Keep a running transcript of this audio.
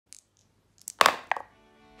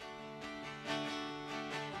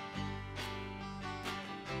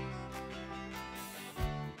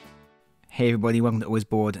Hey everybody, welcome to Always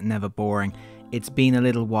Bored, Never Boring. It's been a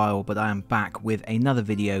little while, but I am back with another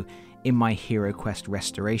video in my HeroQuest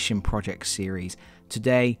Restoration Project series.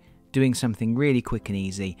 Today, doing something really quick and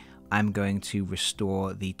easy, I'm going to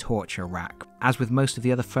restore the torture rack. As with most of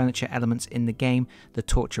the other furniture elements in the game, the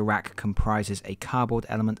torture rack comprises a cardboard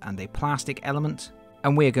element and a plastic element,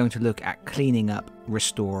 and we're going to look at cleaning up,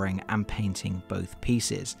 restoring and painting both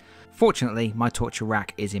pieces. Fortunately, my torture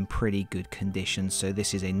rack is in pretty good condition, so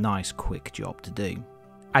this is a nice quick job to do.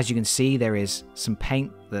 As you can see, there is some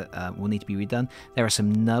paint that will need to be redone. There are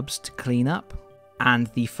some nubs to clean up, and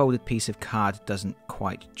the folded piece of card doesn't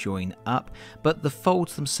quite join up, but the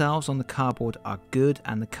folds themselves on the cardboard are good,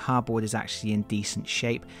 and the cardboard is actually in decent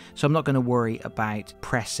shape, so I'm not going to worry about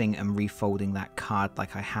pressing and refolding that card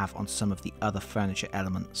like I have on some of the other furniture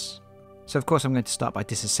elements. So of course I'm going to start by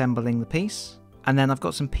disassembling the piece. And then I've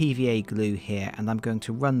got some PVA glue here, and I'm going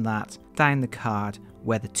to run that down the card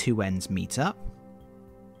where the two ends meet up.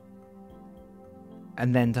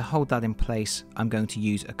 And then to hold that in place, I'm going to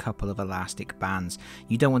use a couple of elastic bands.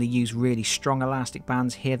 You don't want to use really strong elastic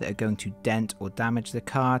bands here that are going to dent or damage the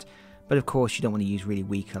card, but of course you don't want to use really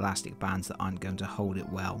weak elastic bands that aren't going to hold it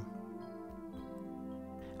well.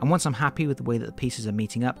 And once I'm happy with the way that the pieces are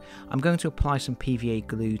meeting up, I'm going to apply some PVA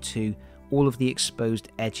glue to all of the exposed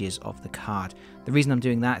edges of the card. The reason I'm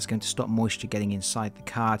doing that is going to stop moisture getting inside the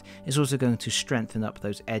card. It's also going to strengthen up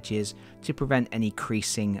those edges to prevent any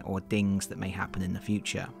creasing or dings that may happen in the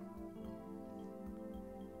future.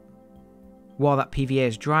 While that PVA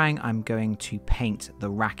is drying, I'm going to paint the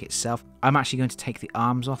rack itself. I'm actually going to take the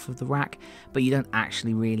arms off of the rack, but you don't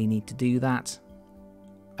actually really need to do that.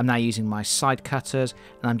 I'm now using my side cutters,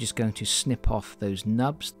 and I'm just going to snip off those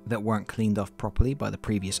nubs that weren't cleaned off properly by the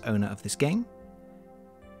previous owner of this game.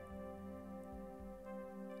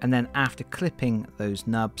 And then after clipping those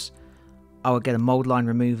nubs, I will get a mold line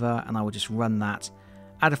remover and I will just run that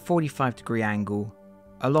at a 45-degree angle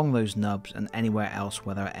along those nubs and anywhere else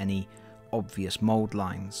where there are any obvious mold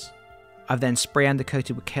lines. I've then spray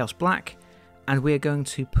undercoated with Chaos Black, and we're going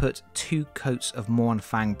to put 2 coats of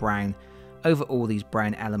Mournfang Brown over all these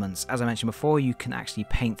brown elements. As I mentioned before, you can actually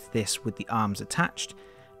paint this with the arms attached,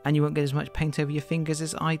 and you won't get as much paint over your fingers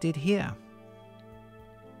as I did here.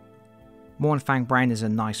 Mournfang Brown is a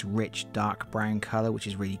nice rich dark brown colour, which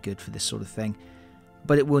is really good for this sort of thing,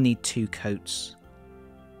 but it will need 2 coats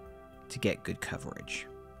to get good coverage.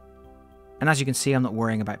 And as you can see, I'm not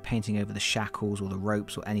worrying about painting over the shackles or the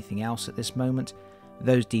ropes or anything else at this moment.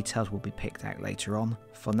 Those details will be picked out later on.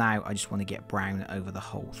 For now, I just want to get brown over the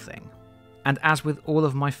whole thing. And as with all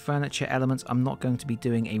of my furniture elements, I'm not going to be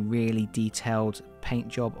doing a really detailed paint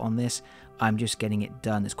job on this. I'm just getting it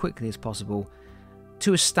done as quickly as possible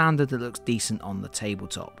to a standard that looks decent on the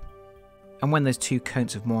tabletop. And when those 2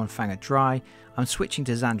 coats of Mournfang are dry, I'm switching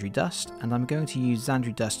to Zandri Dust, and I'm going to use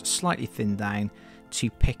Zandri Dust slightly thinned down to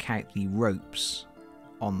pick out the ropes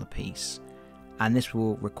on the piece. And this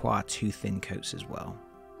will require 2 thin coats as well.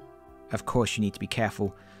 Of course, you need to be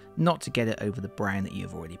careful not to get it over the brown that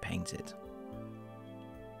you've already painted.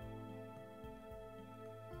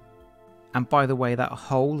 And by the way, that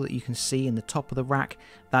hole that you can see in the top of the rack,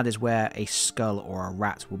 that is where a skull or a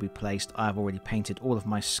rat will be placed. I've already painted all of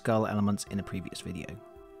my skull elements in a previous video.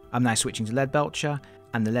 I'm now switching to lead belcher,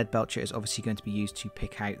 and the lead belcher is obviously going to be used to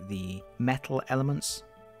pick out the metal elements,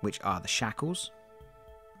 which are the shackles.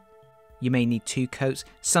 You may need 2 coats.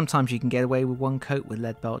 Sometimes you can get away with 1 coat with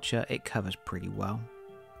lead belcher. It covers pretty well.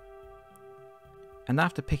 And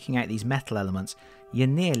after picking out these metal elements, you're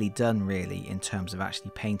nearly done really in terms of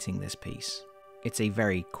actually painting this piece. It's a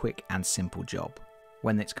very quick and simple job.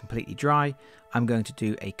 When it's completely dry, I'm going to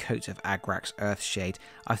do a coat of Agrax Earthshade.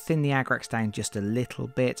 I've thinned the Agrax down just a little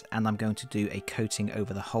bit, and I'm going to do a coating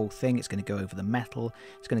over the whole thing. It's going to go over the metal,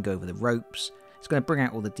 it's going to go over the ropes, it's going to bring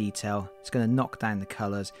out all the detail, it's going to knock down the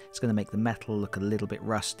colours, it's going to make the metal look a little bit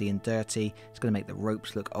rusty and dirty, it's going to make the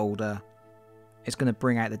ropes look older. It's going to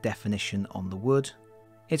bring out the definition on the wood.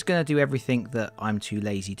 It's going to do everything that I'm too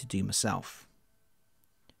lazy to do myself.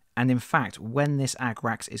 And in fact, when this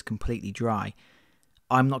Agrax is completely dry,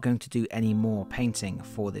 I'm not going to do any more painting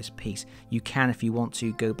for this piece. You can, if you want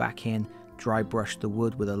to, go back in, dry brush the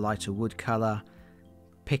wood with a lighter wood colour,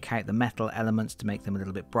 pick out the metal elements to make them a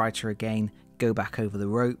little bit brighter again, go back over the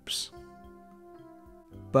ropes.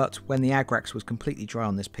 But when the Agrax was completely dry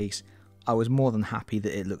on this piece, I was more than happy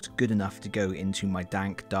that it looked good enough to go into my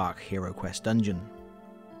dank, dark HeroQuest dungeon.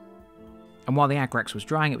 And while the Agrax was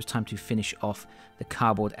drying, it was time to finish off the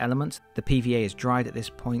cardboard element. The PVA is dried at this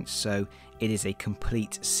point, so it is a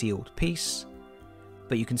complete sealed piece.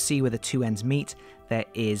 but you can see where the two ends meet, there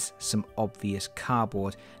is some obvious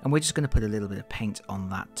cardboard, and we're just going to put a little bit of paint on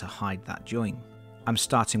that to hide that join. I'm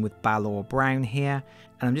starting with Balor Brown here,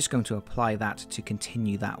 and I'm just going to apply that to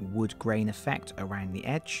continue that wood grain effect around the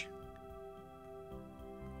edge.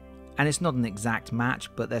 And it's not an exact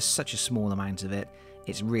match, but there's such a small amount of it,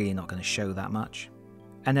 it's really not going to show that much.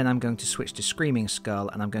 And then I'm going to switch to Screaming Skull,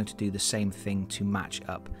 and I'm going to do the same thing to match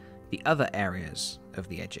up the other areas of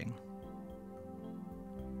the edging.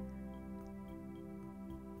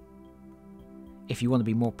 If you want to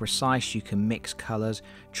be more precise, you can mix colours,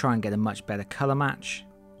 try and get a much better colour match.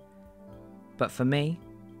 But for me,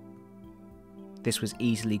 this was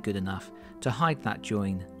easily good enough to hide that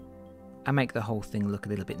join and make the whole thing look a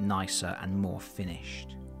little bit nicer and more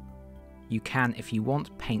finished. You can, if you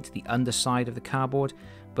want, paint the underside of the cardboard,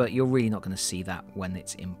 but you're really not going to see that when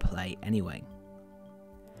it's in play anyway.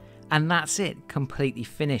 And that's it, completely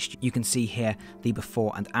finished. You can see here the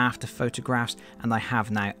before and after photographs, and I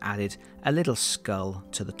have now added a little skull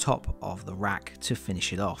to the top of the rack to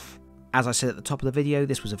finish it off. As I said at the top of the video,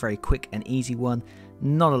 this was a very quick and easy one,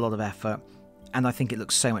 not a lot of effort, and I think it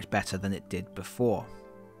looks so much better than it did before.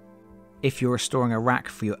 If you're restoring a rack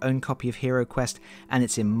for your own copy of HeroQuest and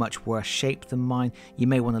it's in much worse shape than mine, you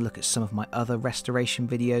may want to look at some of my other restoration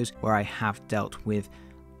videos where I have dealt with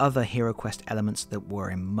other HeroQuest elements that were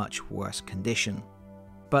in much worse condition.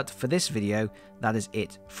 But for this video, that is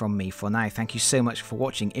it from me for now. Thank you so much for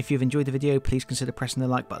watching. If you've enjoyed the video, please consider pressing the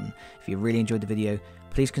like button. If you really enjoyed the video,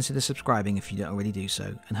 please consider subscribing if you don't already do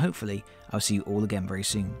so. And hopefully, I'll see you all again very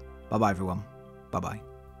soon. Bye bye everyone. Bye bye.